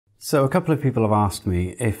So a couple of people have asked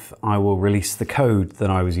me if I will release the code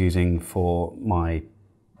that I was using for my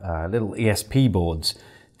little ESP boards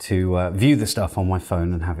to view the stuff on my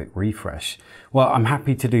phone and have it refresh. Well, I'm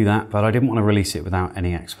happy to do that, but I didn't want to release it without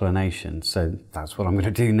any explanation, so that's what I'm going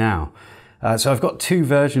to do now. So I've got two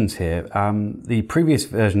versions here. The previous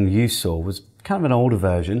version you saw was kind of an older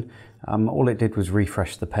version. All it did was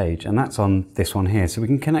refresh the page, and that's on this one here. So we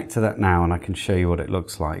can connect to that now and I can show you what it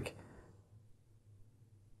looks like.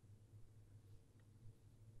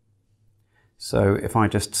 So if I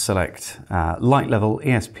just select light level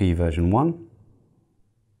ESP version 1,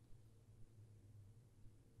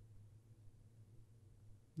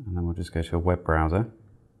 and then we'll just go to a web browser.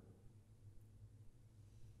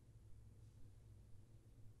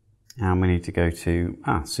 And we need to go to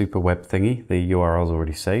super web thingy, the URL is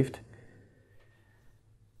already saved.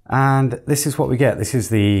 And this is what we get. This is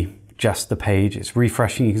just the page, it's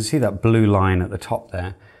refreshing. You can see that blue line at the top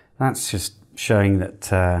there. That's just showing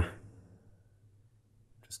that,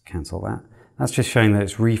 just cancel that. That's just showing that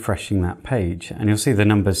it's refreshing that page. And you'll see the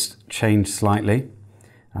numbers change slightly.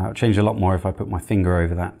 It'll change a lot more if I put my finger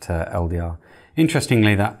over that LDR.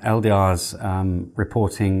 Interestingly, that LDR is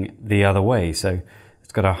reporting the other way. So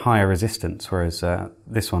it's got a higher resistance, whereas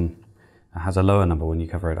this one has a lower number when you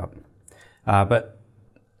cover it up. But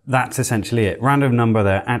that's essentially it. Random number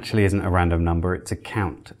there actually isn't a random number, it's a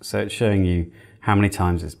count. So it's showing you how many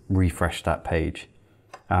times it's refreshed that page.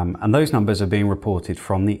 And those numbers are being reported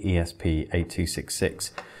from the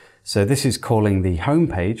ESP8266. So this is calling the home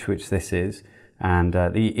page, which this is, and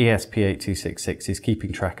the ESP8266 is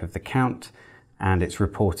keeping track of the count, and it's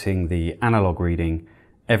reporting the analog reading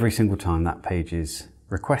every single time that page is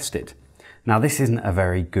requested. Now this isn't a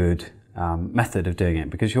very good method of doing it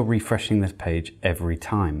because you're refreshing this page every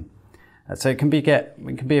time. So it can be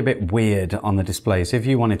a bit weird on the display. So if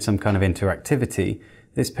you wanted some kind of interactivity,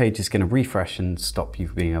 this page is going to refresh and stop you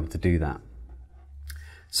from being able to do that.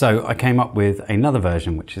 So I came up with another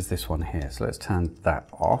version, which is this one here. So let's turn that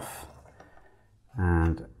off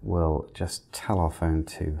and we'll just tell our phone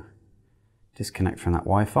to disconnect from that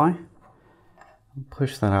Wi-Fi.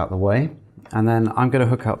 Push that out of the way. And then I'm going to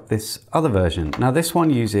hook up this other version. Now this one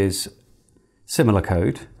uses similar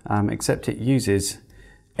code, except it uses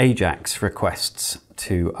AJAX requests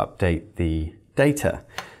to update the data.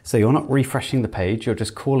 So you're not refreshing the page, you're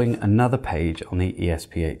just calling another page on the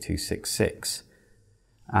ESP8266.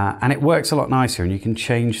 And it works a lot nicer, and you can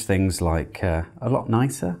change things like, a lot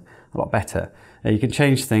better. You can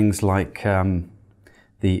change things like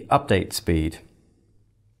the update speed.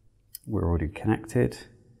 We're already connected.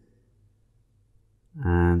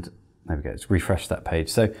 And there we go, it's refreshed that page.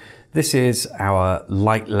 So this is our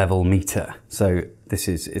light level meter. So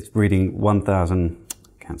it's reading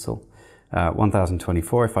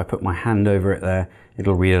 1024. If I put my hand over it there,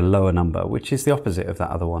 it'll read a lower number, which is the opposite of that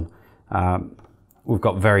other one. We've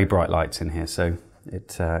got very bright lights in here, so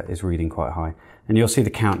it is reading quite high. And you'll see the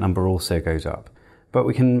count number also goes up. But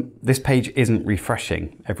this page isn't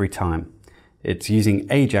refreshing every time. It's using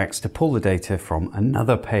AJAX to pull the data from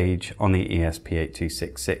another page on the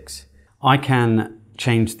ESP8266. I can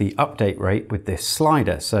change the update rate with this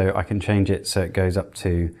slider, so I can change it so it goes up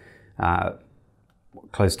to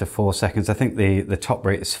close to 4 seconds. I think the top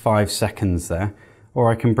rate is 5 seconds there,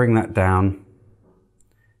 or I can bring that down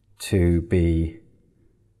to be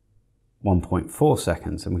 1.4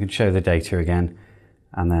 seconds, and we can show the data again,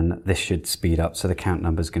 and then this should speed up, so the count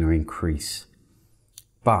number is going to increase.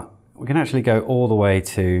 But we can actually go all the way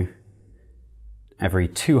to every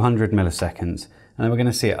 200 milliseconds, and then we're going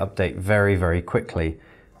to see it update very, very quickly.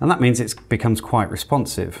 And that means it becomes quite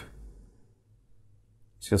responsive.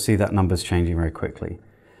 So you'll see that number's changing very quickly.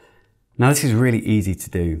 Now this is really easy to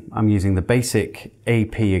do. I'm using the basic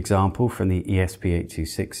AP example from the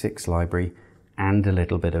ESP8266 library and a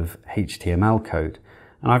little bit of HTML code.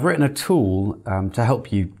 And I've written a tool to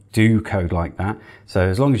help you do code like that. So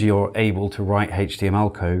as long as you're able to write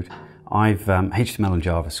HTML code, HTML and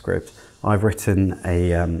JavaScript, I've written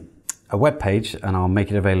a web page, and I'll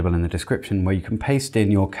make it available in the description, where you can paste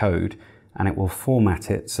in your code and it will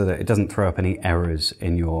format it so that it doesn't throw up any errors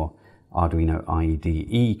in your Arduino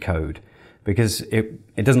IDE code, because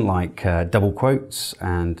it doesn't like double quotes,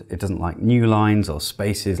 and it doesn't like new lines or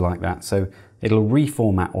spaces like that. So it'll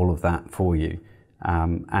reformat all of that for you.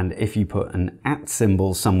 And if you put an @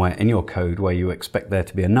 symbol somewhere in your code where you expect there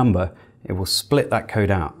to be a number, it will split that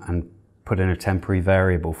code out and put in a temporary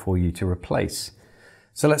variable for you to replace.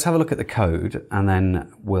 So let's have a look at the code, and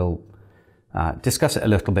then we'll discuss it a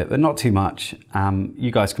little bit, but not too much.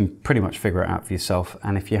 You guys can pretty much figure it out for yourself,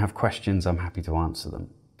 and if you have questions, I'm happy to answer them.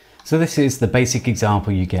 So this is the basic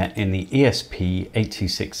example you get in the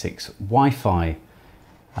ESP8266 Wi-Fi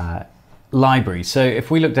library. So if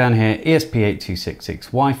we look down here, ESP8266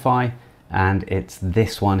 Wi-Fi, and it's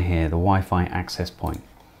this one here, the Wi-Fi access point.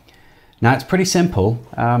 Now it's pretty simple.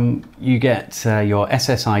 You get your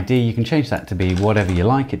SSID, you can change that to be whatever you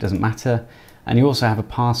like, it doesn't matter. And you also have a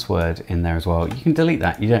password in there as well. You can delete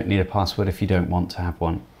that, you don't need a password if you don't want to have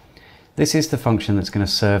one. This is the function that's going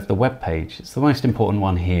to serve the web page. It's the most important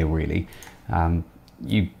one here really.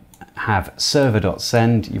 You have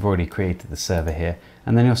server.send, you've already created the server here,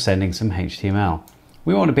 and then you're sending some HTML.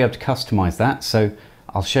 We want to be able to customize that, so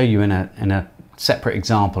I'll show you in a separate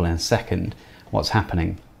example in a second what's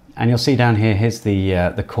happening. And you'll see down here, here's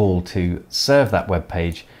the call to serve that web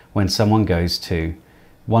page when someone goes to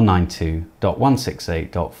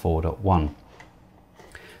 192.168.4.1.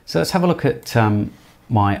 So let's have a look at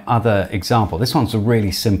my other example. This one's a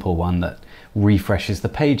really simple one that refreshes the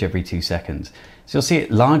page every 2 seconds. So you'll see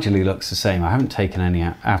it largely looks the same. I haven't taken any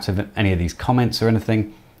out of any of these comments or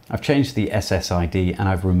anything. I've changed the SSID and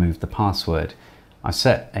I've removed the password. I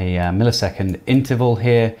set a millisecond interval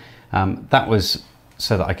here. That was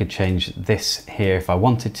so that I could change this here if I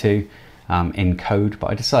wanted to in code,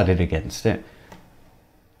 but I decided against it.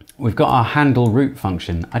 We've got our handle root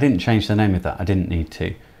function. I didn't change the name of that, I didn't need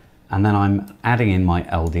to. And then I'm adding in my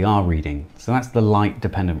LDR reading. So that's the light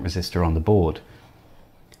dependent resistor on the board.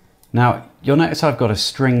 Now you'll notice I've got a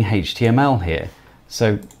string HTML here.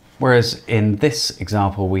 So whereas in this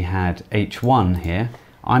example we had H1 here,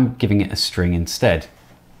 I'm giving it a string instead.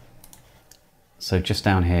 So just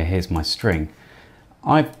down here, here's my string.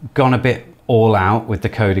 I've gone a bit all out with the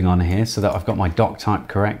coding on here so that I've got my doc type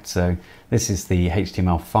correct. So this is the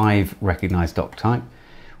HTML5 recognized doc type.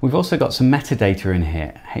 We've also got some metadata in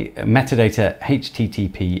here. Metadata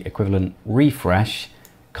HTTP equivalent refresh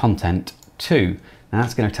content 2. Now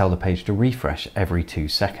that's going to tell the page to refresh every 2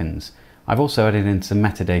 seconds. I've also added in some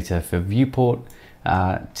metadata for viewport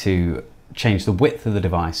to change the width of the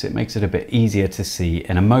device. It makes it a bit easier to see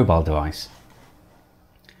in a mobile device.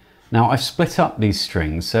 Now I've split up these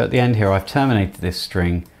strings, so at the end here I've terminated this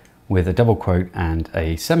string with a double quote and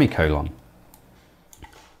a semicolon.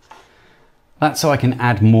 That's so I can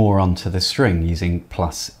add more onto the string using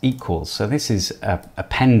plus equals. So this is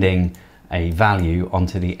appending a value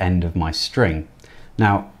onto the end of my string.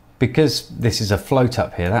 Now because this is a float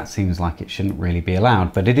up here, that seems like it shouldn't really be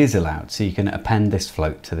allowed, but it is allowed. So you can append this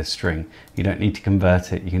float to the string. You don't need to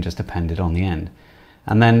convert it, you can just append it on the end.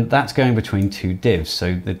 And then that's going between 2 divs.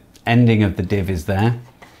 So the ending of the div is there,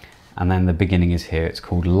 and then the beginning is here. It's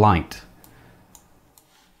called light.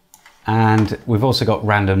 And we've also got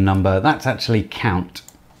random number. That's actually count,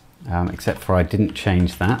 except for I didn't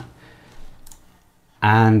change that.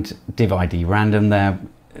 And div ID random there.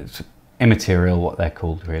 It's immaterial what they're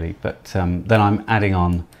called really, but then I'm adding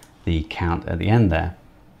on the count at the end there.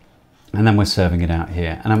 And then we're serving it out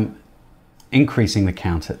here. And I'm increasing the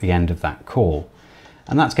count at the end of that call.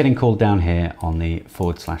 And that's getting called down here on the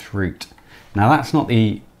 /root. Now that's not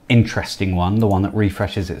the interesting one, the one that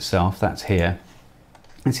refreshes itself, that's here.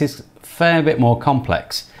 This is a fair bit more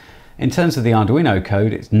complex. In terms of the Arduino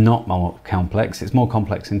code, it's not more complex, it's more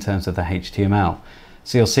complex in terms of the HTML.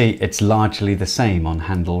 So you'll see it's largely the same on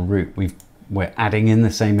handle root. We're adding in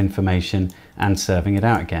the same information and serving it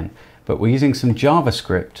out again. But we're using some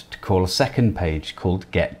JavaScript to call a second page called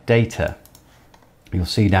getData. You'll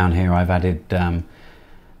see down here I've added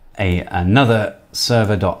another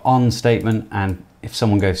server.on statement, and if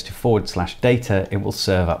someone goes to /data, it will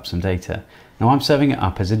serve up some data. Now I'm serving it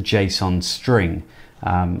up as a JSON string,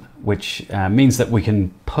 which means that we can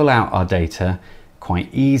pull out our data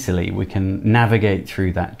quite easily. We can navigate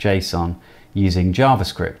through that JSON using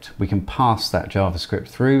JavaScript. We can pass that JavaScript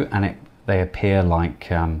through and they appear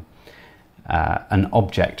like an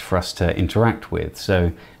object for us to interact with.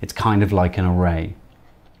 So it's kind of like an array.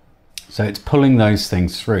 So it's pulling those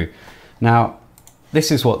things through. Now,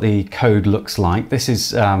 this is what the code looks like. This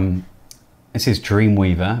is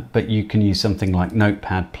Dreamweaver, but you can use something like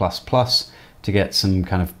Notepad++ to get some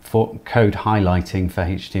kind of code highlighting for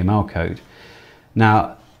HTML code.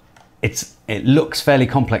 Now, it looks fairly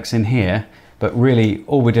complex in here, but really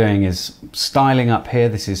all we're doing is styling up here.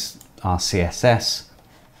 This is our CSS.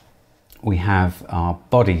 We have our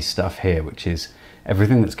body stuff here, which is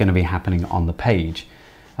everything that's going to be happening on the page.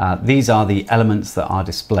 These are the elements that are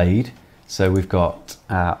displayed. So we've got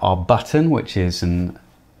our button, which is an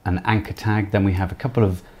anchor tag. Then we have a couple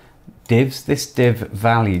of divs. This div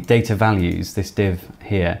value, data values, this div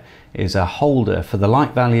here is a holder for the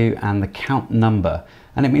light value and the count number.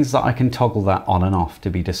 And it means that I can toggle that on and off to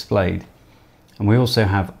be displayed. And we also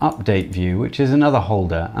have update view, which is another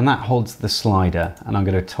holder, and that holds the slider, and I'm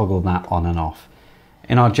going to toggle that on and off.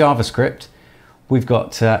 In our JavaScript, we've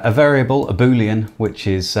got a variable, a Boolean, which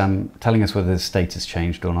is telling us whether the status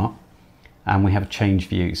changed or not. And we have a change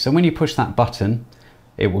view. So when you push that button,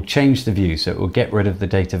 it will change the view. So it will get rid of the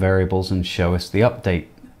data variables and show us the update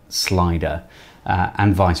slider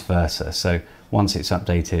and vice versa. So once it's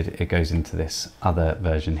updated, it goes into this other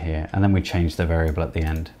version here. And then we change the variable at the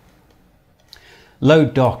end.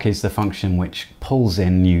 Load doc is the function which pulls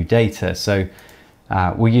in new data. So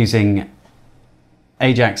we're using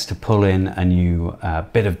Ajax to pull in a new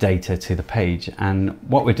bit of data to the page. And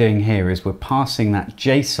what we're doing here is we're passing that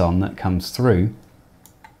JSON that comes through,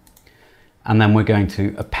 and then we're going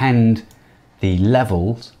to append the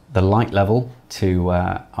levels, the light level, to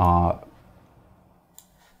our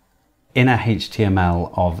inner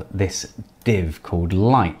HTML of this div called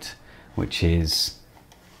light, which is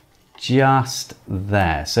just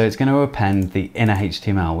there. So it's going to append the inner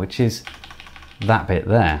HTML, which is that bit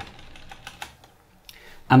there.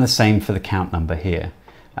 And the same for the count number here.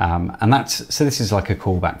 So this is like a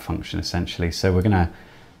callback function essentially. So we're going to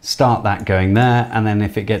start that going there, and then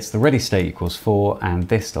if it gets the ready state equals 4 and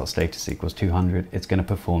this.status equals 200, it's going to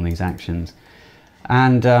perform these actions.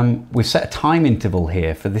 And we've set a time interval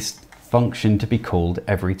here for this function to be called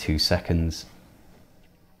every 2 seconds.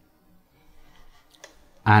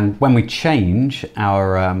 And when we change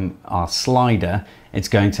our slider, it's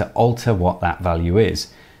going to alter what that value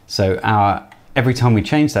is. So every time we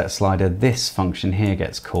change that slider, this function here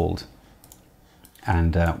gets called.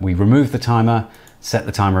 And we remove the timer, set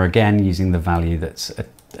the timer again using the value that's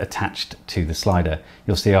attached to the slider.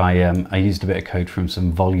 You'll see I used a bit of code from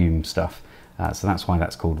some volume stuff. So that's why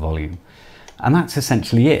that's called volume. And that's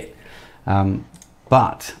essentially it.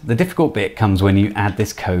 But the difficult bit comes when you add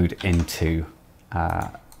this code into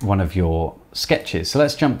one of your sketches. So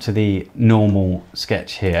let's jump to the normal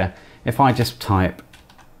sketch here. If I just type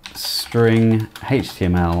string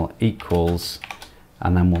HTML equals,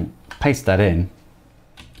 and then we'll paste that in,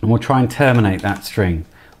 and we'll try and terminate that string.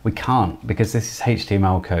 We can't, because this is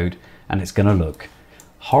HTML code and it's going to look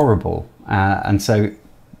horrible. And so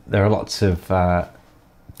there are lots of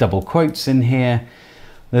double quotes in here.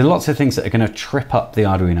 There are lots of things that are going to trip up the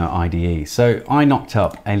Arduino IDE. So I knocked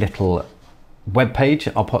up a little web page.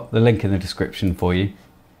 I'll put the link in the description for you.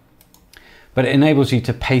 But it enables you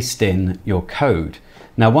to paste in your code.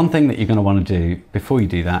 Now, one thing that you're going to want to do before you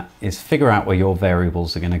do that is figure out where your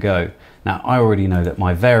variables are going to go. Now, I already know that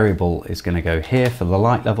my variable is going to go here for the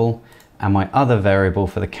light level, and my other variable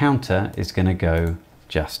for the counter is going to go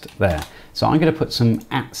just there. So I'm going to put some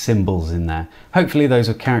 @ symbols in there. Hopefully those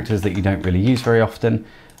are characters that you don't really use very often,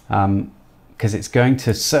 because it's going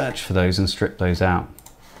to search for those and strip those out.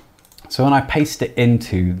 So when I paste it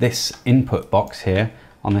into this input box here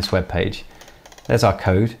on this web page, there's our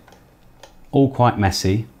code. All quite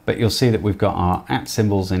messy, but you'll see that we've got our @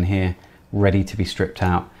 symbols in here ready to be stripped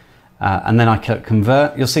out. And then I can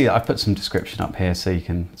convert. You'll see that I've put some description up here so you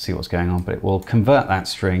can see what's going on, but it will convert that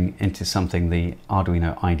string into something the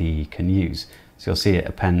Arduino IDE can use. So you'll see it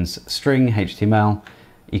appends string HTML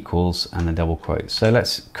equals and then double quotes. So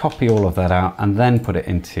let's copy all of that out and then put it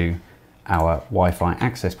into our Wi-Fi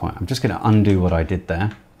access point. I'm just going to undo what I did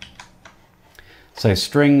there. So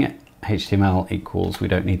string HTML equals, we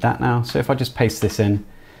don't need that now. So if I just paste this in,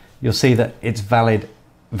 you'll see that it's valid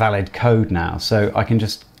code now. So I can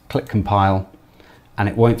just click compile and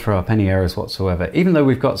it won't throw up any errors whatsoever, even though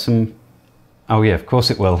we've got some, oh yeah, of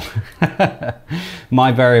course it will.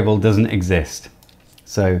 My variable doesn't exist.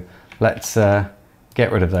 So let's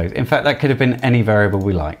get rid of those. In fact, that could have been any variable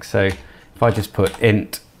we like. So if I just put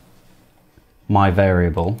int my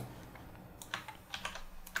variable,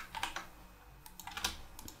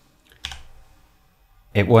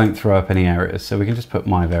 it won't throw up any errors. So we can just put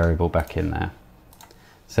my variable back in there.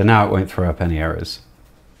 So now it won't throw up any errors.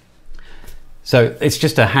 So it's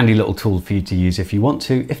just a handy little tool for you to use if you want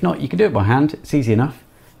to. If not, you can do it by hand. It's easy enough.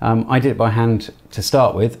 I did it by hand to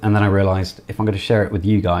start with, and then I realized if I'm going to share it with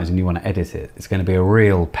you guys and you want to edit it, it's going to be a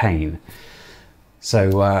real pain.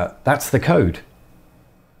 So that's the code.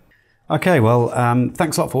 Okay, well,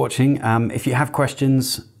 thanks a lot for watching. If you have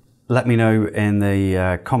questions, let me know in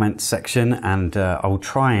the comments section and I will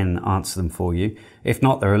try and answer them for you. If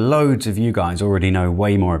not, there are loads of you guys already know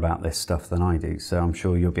way more about this stuff than I do, so I'm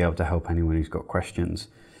sure you'll be able to help anyone who's got questions.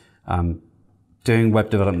 Doing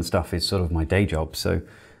web development stuff is sort of my day job, so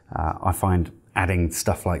I find adding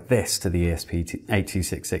stuff like this to the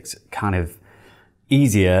ESP8266 kind of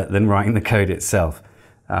easier than writing the code itself.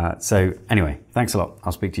 So anyway, thanks a lot.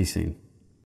 I'll speak to you soon.